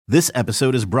This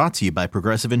episode is brought to you by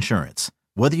Progressive Insurance.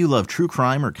 Whether you love true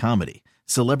crime or comedy,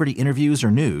 celebrity interviews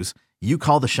or news, you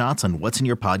call the shots on what's in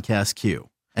your podcast queue.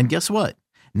 And guess what?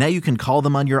 Now you can call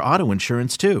them on your auto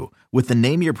insurance too with the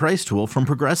Name Your Price tool from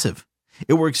Progressive.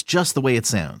 It works just the way it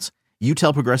sounds. You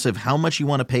tell Progressive how much you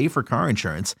want to pay for car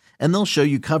insurance, and they'll show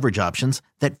you coverage options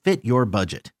that fit your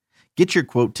budget. Get your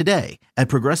quote today at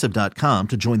Progressive.com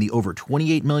to join the over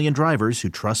 28 million drivers who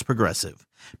trust Progressive.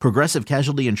 Progressive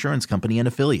Casualty Insurance Company and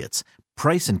Affiliates.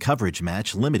 Price and coverage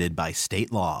match limited by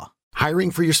state law. Hiring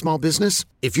for your small business?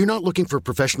 If you're not looking for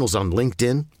professionals on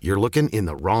LinkedIn, you're looking in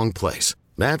the wrong place.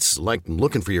 That's like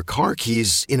looking for your car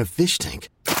keys in a fish tank.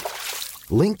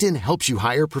 LinkedIn helps you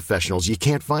hire professionals you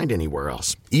can't find anywhere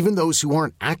else, even those who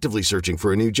aren't actively searching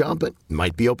for a new job but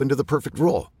might be open to the perfect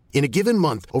role. In a given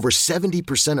month, over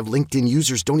 70% of LinkedIn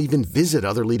users don't even visit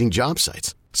other leading job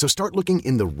sites. So start looking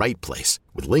in the right place.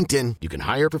 With LinkedIn, you can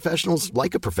hire professionals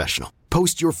like a professional.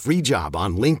 Post your free job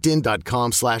on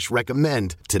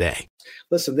linkedin.com/recommend today.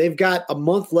 Listen, they've got a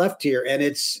month left here, and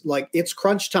it's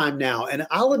crunch time now. And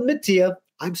I'll admit to you,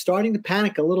 I'm starting to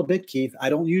panic a little bit, Keith. I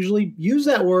don't usually use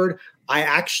that word. I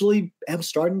actually am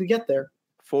starting to get there.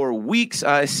 For weeks,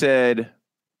 I said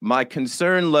my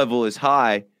concern level is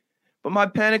high, but my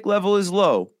panic level is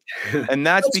low. And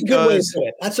that's because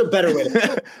that's a better way to put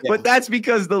it. Yeah. But that's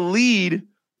because the lead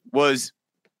was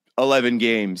 11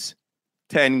 games,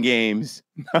 10 games,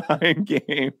 9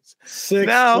 games. 6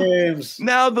 games.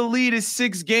 Now the lead is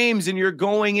 6 games and you're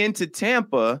going into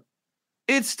Tampa.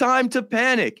 It's time to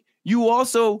panic. You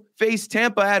also face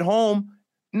Tampa at home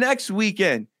next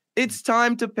weekend. It's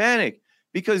time to panic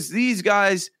because these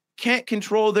guys can't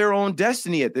control their own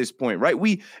destiny at this point, right?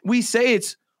 We say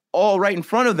it's all right in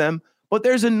front of them, but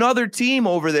there's another team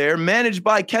over there managed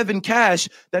by Kevin Cash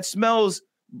that smells,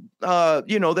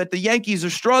 that the Yankees are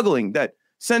struggling, that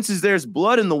senses there's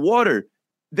blood in the water.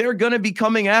 They're going to be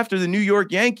coming after the New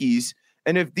York Yankees.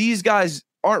 And if these guys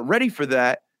aren't ready for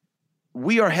that,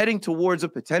 we are heading towards a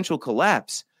potential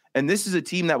collapse. And this is a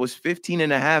team that was 15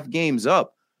 and a half games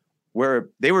up, where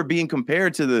they were being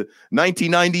compared to the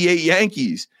 1998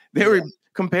 Yankees. They were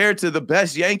compared to the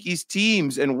best Yankees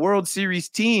teams and World Series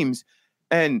teams.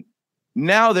 And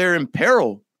now they're in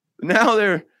peril.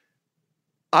 Now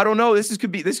I don't know. This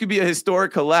could be a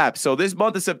historic collapse. So this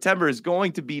month of September is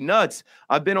going to be nuts.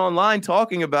 I've been online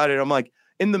talking about it. I'm like,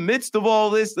 in the midst of all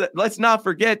this, let's not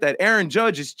forget that Aaron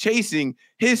Judge is chasing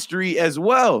history as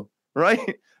well,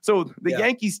 right? So the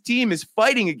Yankees team is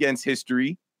fighting against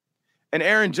history, and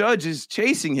Aaron Judge is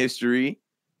chasing history.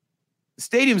 The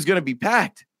stadium's going to be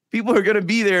packed. People are going to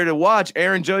be there to watch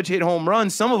Aaron Judge hit home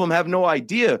runs. Some of them have no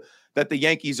idea that the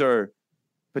Yankees are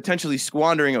potentially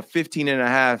squandering a 15 and a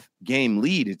half game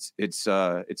lead. It's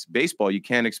baseball. You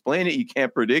can't explain it. You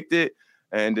can't predict it.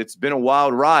 And it's been a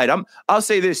wild ride. I'll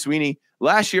say this, Sweeney.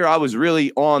 Last year, I was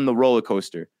really on the roller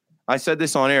coaster. I said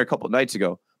this on air a couple of nights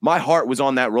ago. My heart was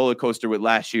on that roller coaster with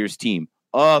last year's team.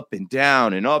 Up and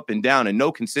down and up and down and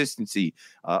no consistency.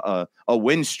 A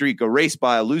win streak, a race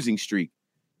by a losing streak.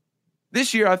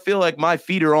 This year, I feel like my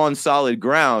feet are on solid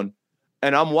ground.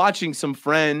 And I'm watching some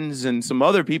friends and some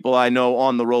other people I know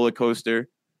on the roller coaster.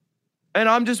 And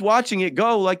I'm just watching it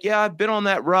go like, yeah, I've been on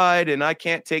that ride and I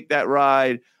can't take that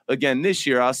ride again this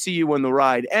year. I'll see you when the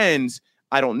ride ends.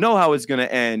 I don't know how it's going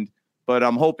to end, but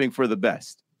I'm hoping for the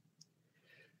best.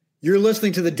 You're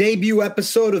listening to the debut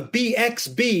episode of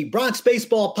BXB, Bronx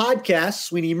Baseball Podcast.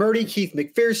 Sweeney Murdy, Keith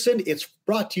McPherson. It's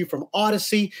brought to you from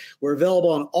Odyssey. We're available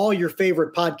on all your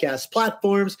favorite podcast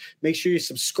platforms. Make sure you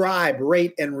subscribe,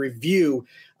 rate, and review.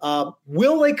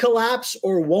 Will they collapse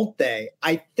or won't they?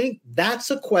 I think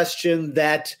that's a question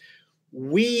that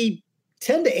we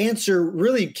tend to answer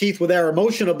really, Keith, with our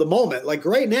emotion of the moment. Like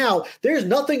right now, there's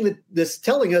nothing that's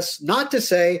telling us not to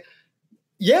say,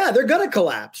 yeah, they're going to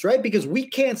collapse, right? Because we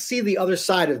can't see the other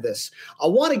side of this. I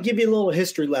want to give you a little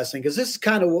history lesson because this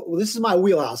is my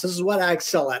wheelhouse. This is what I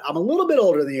excel at. I'm a little bit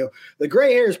older than you. The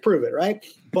gray hairs prove it, right?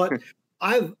 But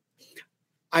I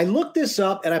looked this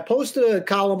up and I posted a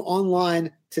column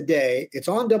online today. It's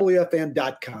on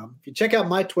WFAN.com. If you check out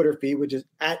my Twitter feed, which is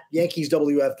at Yankees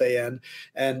WFAN,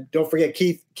 and don't forget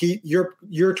Keith, your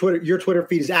Twitter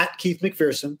feed is at Keith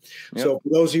McPherson. Yep. So for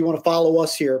those of you who want to follow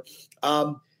us here,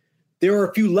 there are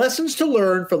a few lessons to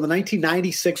learn from the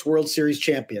 1996 World Series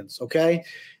champions, okay?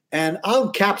 And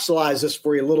I'll capsulize this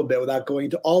for you a little bit without going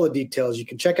into all the details. You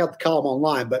can check out the column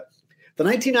online, but the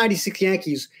 1996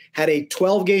 Yankees had a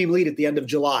 12-game lead at the end of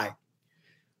July.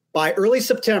 By early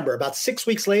September, about 6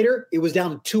 weeks later, it was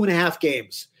down to 2.5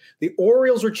 games. The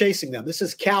Orioles were chasing them. This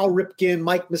is Cal Ripken,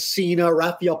 Mike Messina,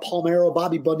 Rafael Palmeiro,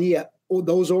 Bobby Bonilla,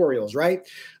 those Orioles, right?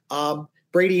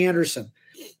 Brady Anderson.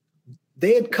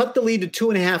 they had cut the lead to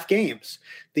 2.5 games.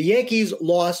 The Yankees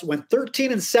went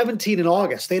 13-17 in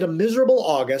August. They had a miserable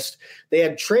August. They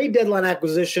had trade deadline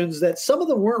acquisitions that some of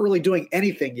them weren't really doing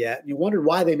anything yet. You wondered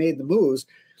why they made the moves.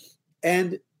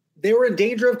 And they were in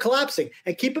danger of collapsing.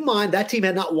 And keep in mind, that team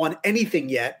had not won anything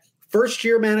yet.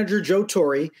 First-year manager Joe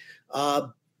Torre,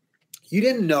 you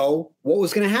didn't know what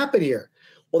was going to happen here.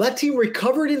 Well, that team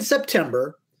recovered in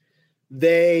September.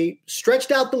 They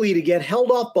stretched out the lead again,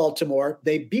 held off Baltimore.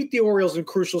 They beat the Orioles in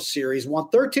crucial series, won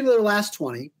 13 of their last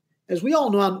 20. As we all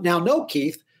know,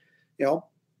 Keith,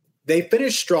 they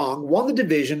finished strong, won the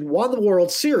division, won the World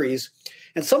Series.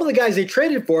 And some of the guys they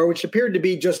traded for, which appeared to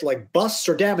be just like busts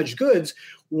or damaged goods,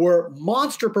 were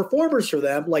monster performers for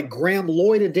them, like Graham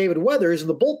Lloyd and David Weathers in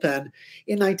the bullpen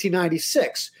in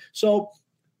 1996. So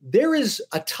there is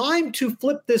a time to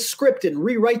flip this script and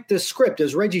rewrite this script.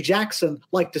 As Reggie Jackson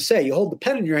liked to say, you hold the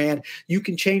pen in your hand, you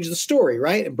can change the story,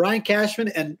 right? And Brian Cashman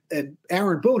and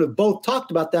Aaron Boone have both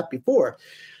talked about that before.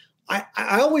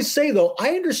 I always say, though,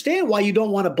 I understand why you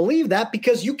don't want to believe that,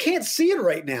 because you can't see it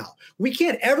right now. We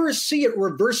can't ever see it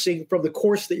reversing from the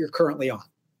course that you're currently on.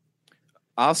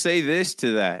 I'll say this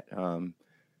to that.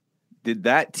 Did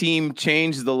that team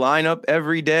change the lineup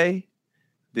every day?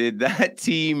 Did that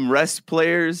team rest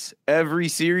players every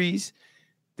series?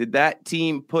 Did that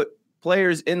team put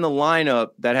players in the lineup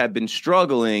that have been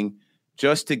struggling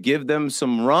just to give them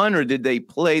some run, or did they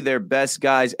play their best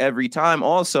guys every time?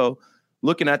 Also,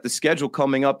 looking at the schedule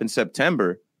coming up in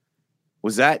September,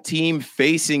 was that team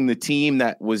facing the team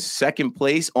that was second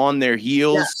place on their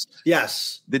heels?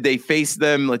 Yes. Did they face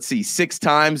them? 6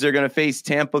 times they're going to face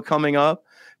Tampa coming up.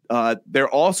 They're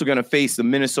also going to face the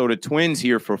Minnesota Twins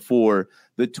here for 4.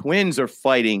 The Twins are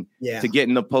fighting to get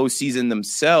in the postseason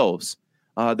themselves.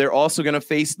 They're also going to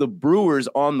face the Brewers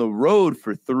on the road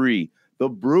for 3. The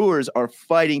Brewers are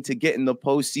fighting to get in the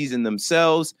postseason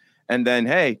themselves. And then,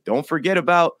 hey, don't forget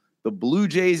about the Blue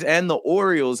Jays and the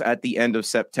Orioles at the end of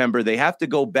September. They have to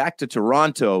go back to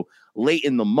Toronto late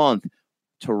in the month.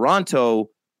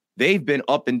 Toronto, they've been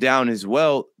up and down as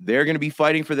well. They're going to be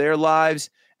fighting for their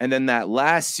lives. And then that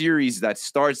last series that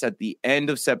starts at the end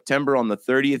of September on the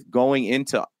 30th going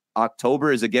into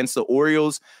October is against the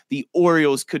Orioles. The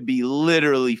Orioles could be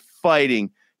literally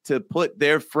fighting to put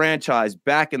their franchise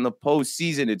back in the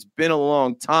postseason. It's been a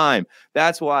long time.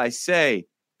 That's why I say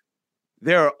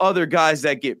there are other guys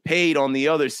that get paid on the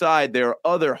other side. There are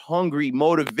other hungry,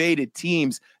 motivated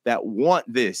teams that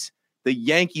want this. The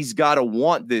Yankees got to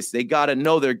want this. They got to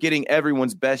know they're getting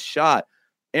everyone's best shot.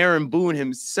 Aaron Boone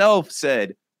himself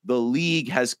said, the league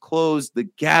has closed the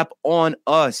gap on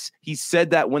us. He said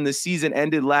that when the season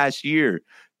ended last year.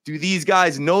 Do these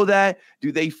guys know that?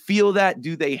 Do they feel that?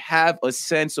 Do they have a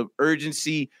sense of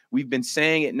urgency? We've been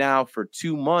saying it now for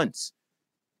 2 months.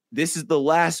 This is the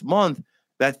last month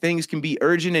that things can be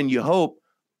urgent, and you hope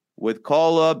with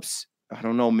call-ups, I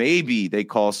don't know, maybe they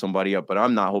call somebody up, but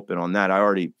I'm not hoping on that. I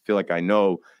already feel like I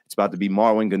know it's about to be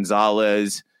Marwin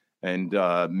Gonzalez and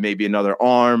maybe another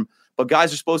arm. But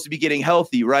guys are supposed to be getting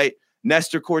healthy, right?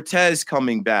 Nestor Cortez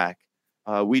coming back.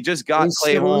 We just got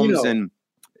Clay Holmes and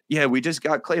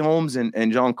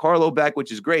Giancarlo back,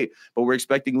 which is great. But we're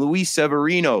expecting Luis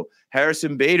Severino.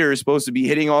 Harrison Bader is supposed to be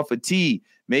hitting off a tee,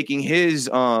 making his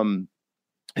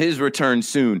return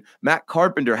soon. Matt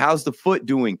Carpenter, how's the foot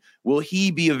doing? Will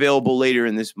he be available later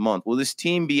in this month? Will this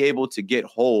team be able to get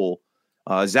whole?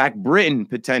 Zach Britton,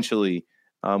 potentially.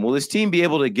 Will this team be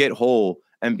able to get whole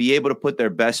and be able to put their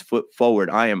best foot forward?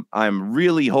 I'm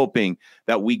really hoping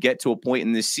that we get to a point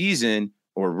in this season,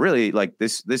 or really like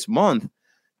this month,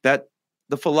 that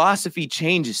the philosophy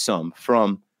changes some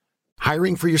from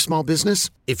Hiring for your small business?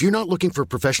 If you're not looking for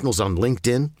professionals on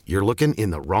LinkedIn, you're looking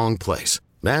in the wrong place.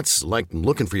 That's like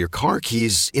looking for your car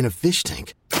keys in a fish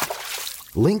tank.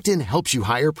 LinkedIn helps you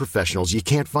hire professionals you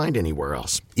can't find anywhere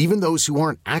else, even those who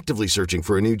aren't actively searching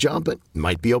for a new job but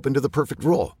might be open to the perfect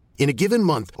role. In a given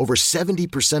month, over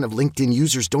 70% of LinkedIn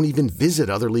users don't even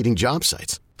visit other leading job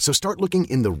sites. So start looking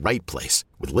in the right place.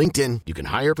 With LinkedIn, you can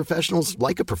hire professionals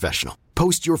like a professional.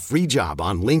 Post your free job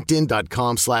on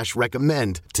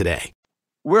linkedin.com/recommend today.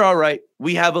 We're all right.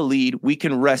 We have a lead. We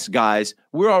can rest guys.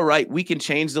 We're all right. We can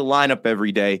change the lineup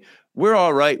every day. We're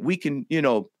all right. We can,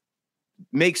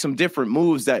 make some different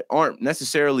moves that aren't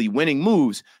necessarily winning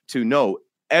moves to know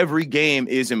every game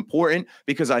is important,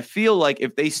 because I feel like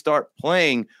if they start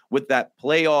playing with that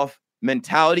playoff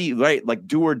mentality, right, like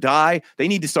do or die, they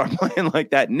need to start playing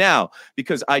like that now,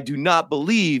 because I do not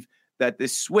believe that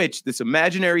this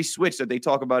imaginary switch that they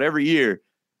talk about every year,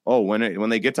 when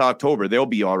they get to October, they'll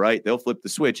be all right. They'll flip the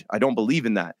switch. I don't believe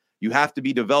in that. You have to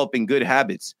be developing good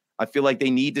habits. I feel like they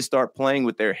need to start playing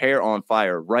with their hair on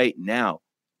fire right now.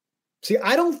 See,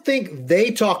 I don't think they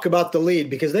talk about the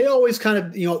lead because they always kind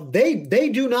of, they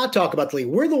do not talk about the lead.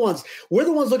 We're the ones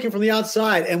looking from the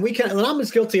outside, and and I'm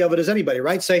as guilty of it as anybody,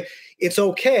 right? Say it's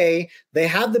okay. They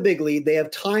have the big lead. They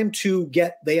have time to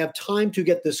get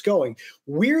this going.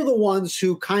 We're the ones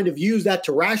who kind of use that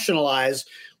to rationalize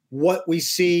what we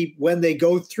see when they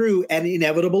go through an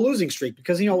inevitable losing streak,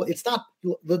 because, it's not,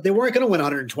 they weren't going to win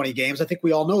 120 games. I think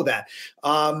we all know that.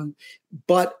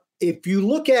 But if you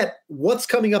look at what's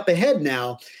coming up ahead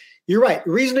now, you're right.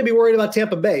 Reason to be worried about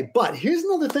Tampa Bay. But here's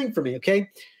another thing for me, okay?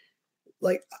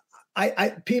 Like,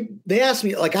 they asked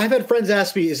me, like, I've had friends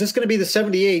ask me, is this going to be the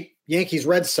 78 Yankees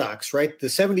Red Sox, right? The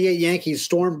 78 Yankees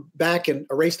stormed back and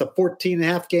erased a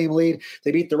 14.5 game lead.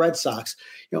 They beat the Red Sox.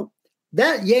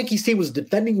 That Yankees team was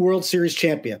defending World Series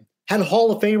champion, had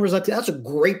Hall of Famers. That's a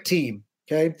great team,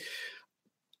 okay?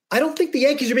 I don't think the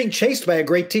Yankees are being chased by a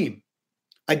great team.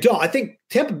 I don't. I think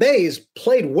Tampa Bay has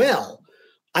played well.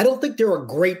 I don't think they're a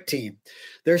great team.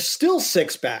 They're still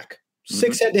 6 back,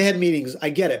 6 head-to-head meetings.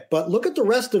 I get it. But look at the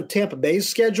rest of Tampa Bay's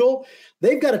schedule.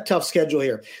 They've got a tough schedule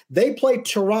here. They play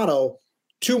Toronto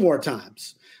 2 more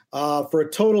times for a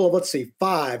total of,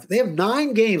 5. They have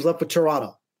 9 games left with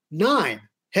Toronto. 9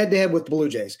 head-to-head with the Blue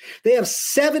Jays. They have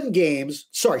 6 games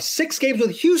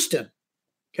with Houston.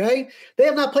 Okay, they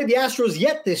have not played the Astros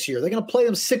yet this year. They're going to play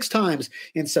them 6 times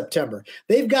in September.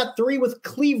 They've got 3 with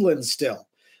Cleveland still.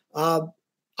 I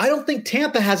don't think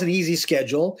Tampa has an easy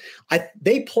schedule.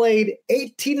 They played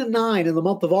 18-9 in the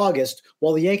month of August,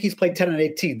 while the Yankees played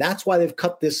 10-18. That's why they've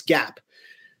cut this gap.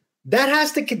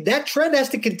 That trend has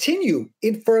to continue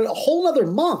for a whole other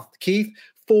month, Keith,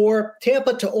 for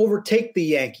Tampa to overtake the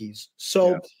Yankees.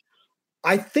 So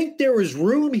I think there is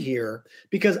room here,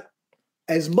 because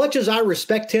as much as I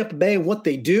respect Tampa Bay and what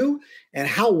they do and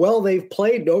how well they've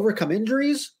played to overcome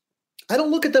injuries, I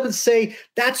don't look at them and say,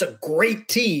 that's a great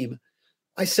team.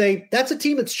 I say, that's a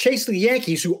team that's chasing the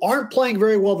Yankees, who aren't playing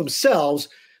very well themselves.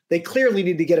 They clearly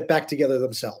need to get it back together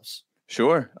themselves.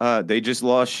 Sure. They just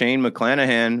lost Shane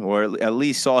McClanahan, or at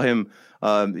least saw him,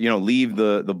 leave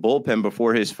the bullpen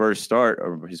before his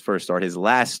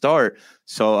last start.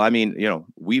 So, I mean,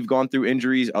 we've gone through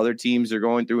injuries. Other teams are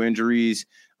going through injuries.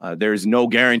 There's no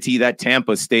guarantee that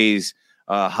Tampa stays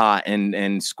hot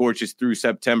and scorches through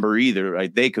September either,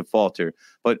 right? They could falter.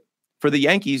 But for the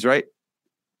Yankees, right,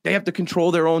 they have to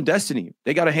control their own destiny.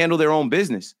 They got to handle their own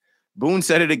business. Boone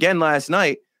said it again last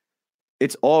night.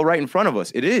 It's all right in front of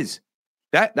us. It is.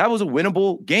 That was a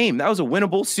winnable game. That was a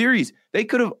winnable series. They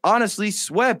could have honestly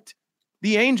swept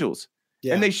the Angels.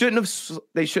 Yeah. And they shouldn't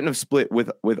have split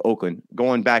with Oakland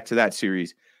going back to that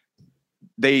series.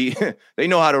 They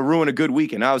know how to ruin a good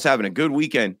weekend. I was having a good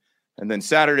weekend, and then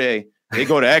Saturday they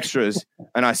go to extras,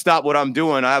 and I stop what I'm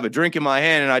doing. I have a drink in my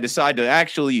hand, and I decide to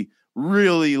actually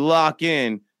really lock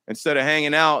in instead of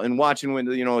hanging out and watching with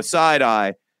a side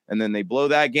eye. And then they blow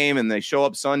that game, and they show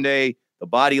up Sunday. The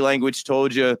body language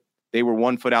told you they were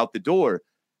 1 foot out the door,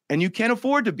 and you can't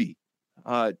afford to be.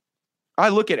 I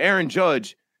look at Aaron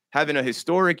Judge having a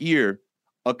historic year,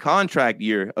 a contract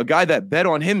year, a guy that bet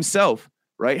on himself.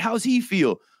 Right? How's he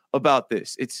feel about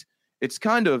this? It's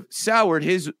kind of soured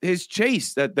his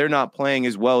chase that they're not playing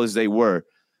as well as they were.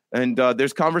 And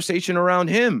there's conversation around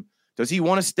him. Does he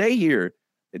want to stay here?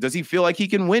 Does he feel like he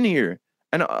can win here?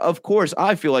 And of course,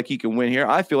 I feel like he can win here.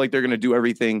 I feel like they're going to do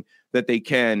everything that they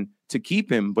can to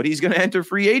keep him, but he's going to enter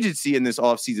free agency in this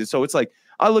offseason. So it's like,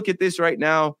 I look at this right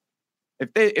now.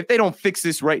 If they don't fix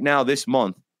this right now, this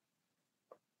month,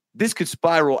 this could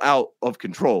spiral out of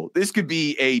control. This could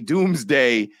be a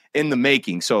doomsday in the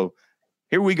making. So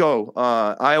here we go.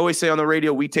 I always say on the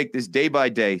radio, we take this day by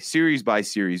day, series by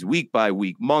series, week by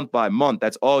week, month by month.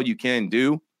 That's all you can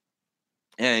do.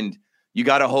 And you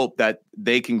got to hope that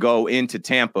they can go into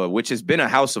Tampa, which has been a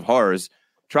house of horrors.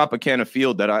 Tropicana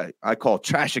Field that I call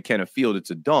Trashicana Field.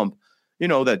 It's a dump.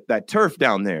 That turf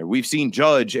down there. We've seen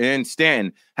Judge and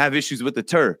Stan have issues with the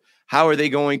turf. How are they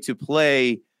going to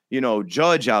play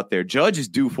Judge out there? Judge is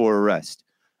due for a rest.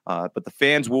 But the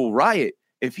fans will riot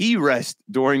if he rests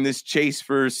during this chase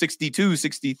for 62,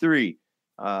 63.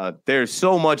 There's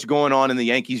so much going on in the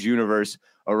Yankees universe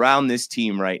around this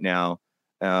team right now.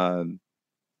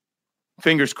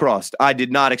 Fingers crossed. I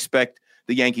did not expect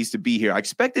the Yankees to be here. I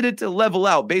expected it to level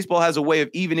out. Baseball has a way of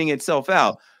evening itself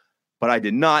out. But I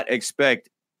did not expect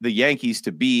the Yankees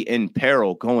to be in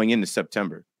peril going into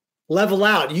September. Level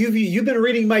out. You've been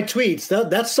reading my tweets.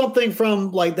 That's something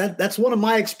from like that. That's one of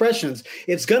my expressions.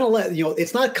 It's gonna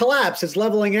it's not collapse. It's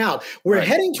leveling out. We're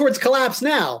heading towards collapse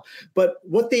now. But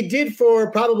what they did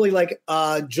for probably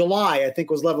July, I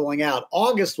think, was leveling out.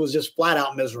 August was just flat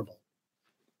out miserable.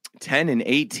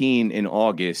 10-18 in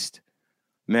August.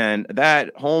 man,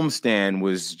 that homestand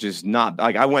was just not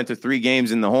like, I went to 3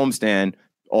 games in the homestand,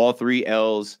 all 3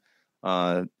 L's.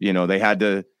 They had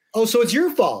to. Oh, so it's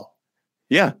your fault.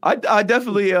 Yeah, I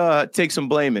definitely take some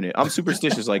blame in it. I'm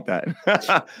superstitious like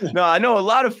that. No, I know a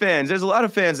lot of fans. There's a lot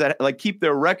of fans that like keep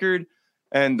their record,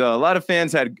 and a lot of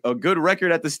fans had a good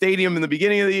record at the stadium in the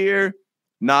beginning of the year.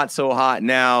 Not so hot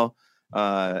now.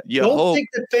 Don't think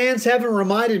that fans haven't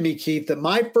reminded me, Keith, that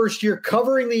my first year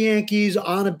covering the Yankees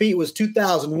on a beat was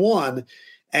 2001.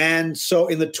 And so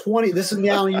this is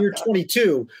now in year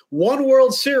 22, 1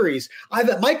 World Series.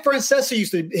 Mike Francesa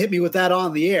used to hit me with that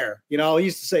on the air. He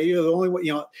used to say, the only way,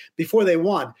 before they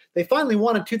won. They finally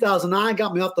won in 2009,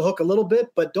 got me off the hook a little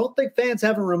bit, but don't think fans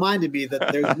haven't reminded me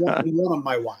that there's one on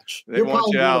my watch. They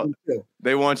want you out.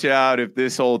 They want you out if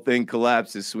this whole thing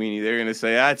collapses, Sweeney. They're going to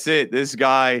say, that's it. This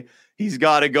guy, he's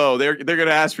got to go. They're going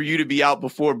to ask for you to be out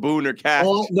before Boone or Cash.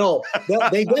 Oh, no.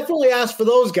 They definitely asked for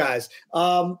those guys.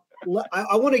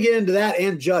 I want to get into that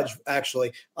and Judge,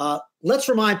 actually. Let's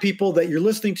remind people that you're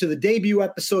listening to the debut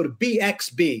episode of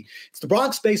BXB. It's the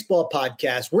Bronx Baseball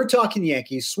Podcast. We're talking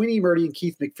Yankees, Sweeney Murdy and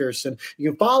Keith McPherson.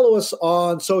 You can follow us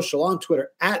on social, on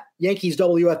Twitter, at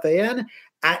YankeesWFAN,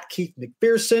 at Keith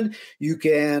McPherson. You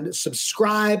can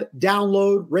subscribe,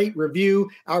 download, rate, review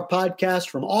our podcast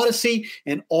from Odyssey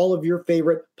and all of your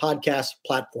favorite podcast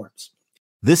platforms.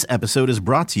 This episode is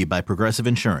brought to you by Progressive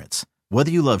Insurance. Whether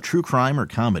you love true crime or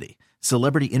comedy,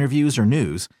 celebrity interviews or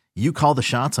news, you call the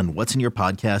shots on what's in your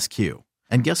podcast queue.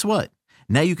 And guess what?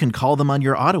 Now you can call them on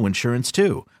your auto insurance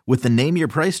too with the Name Your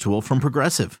Price tool from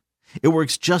Progressive. It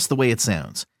works just the way it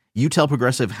sounds. You tell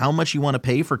Progressive how much you want to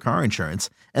pay for car insurance,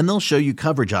 and they'll show you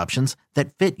coverage options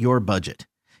that fit your budget.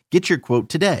 Get your quote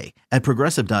today at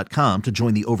Progressive.com to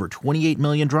join the over 28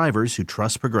 million drivers who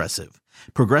trust Progressive.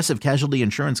 Progressive Casualty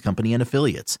Insurance Company and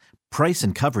Affiliates. Price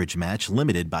and coverage match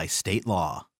limited by state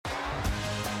law.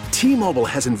 T-Mobile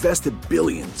has invested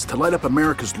billions to light up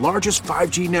America's largest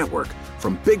 5G network,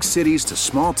 from big cities to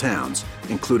small towns,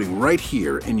 including right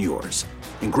here in yours.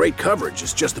 And great coverage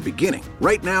is just the beginning.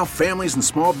 Right now, families and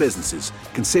small businesses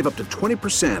can save up to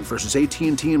 20% versus AT&T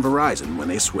and Verizon when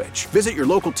they switch. Visit your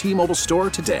local T-Mobile store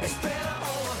today.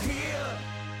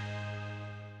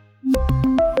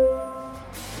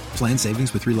 Plan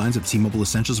savings with 3 lines of T-Mobile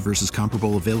Essentials versus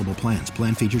comparable available plans.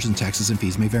 Plan features and taxes and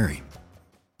fees may vary.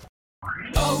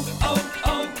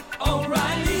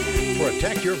 O'Reilly.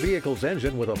 Protect your vehicle's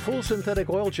engine with a full synthetic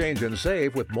oil change and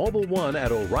save with Mobil 1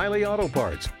 at O'Reilly Auto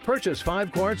Parts. Purchase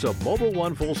 5 quarts of Mobil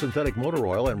 1 full synthetic motor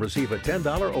oil and receive a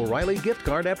 $10 O'Reilly gift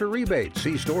card after rebate.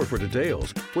 See store for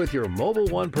details. With your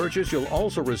Mobil 1 purchase, you'll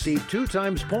also receive 2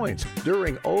 times points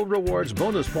during O Rewards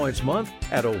Bonus Points Month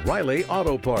at O'Reilly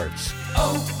Auto Parts.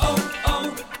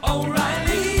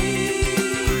 O'Reilly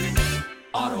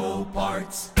Auto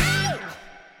Parts.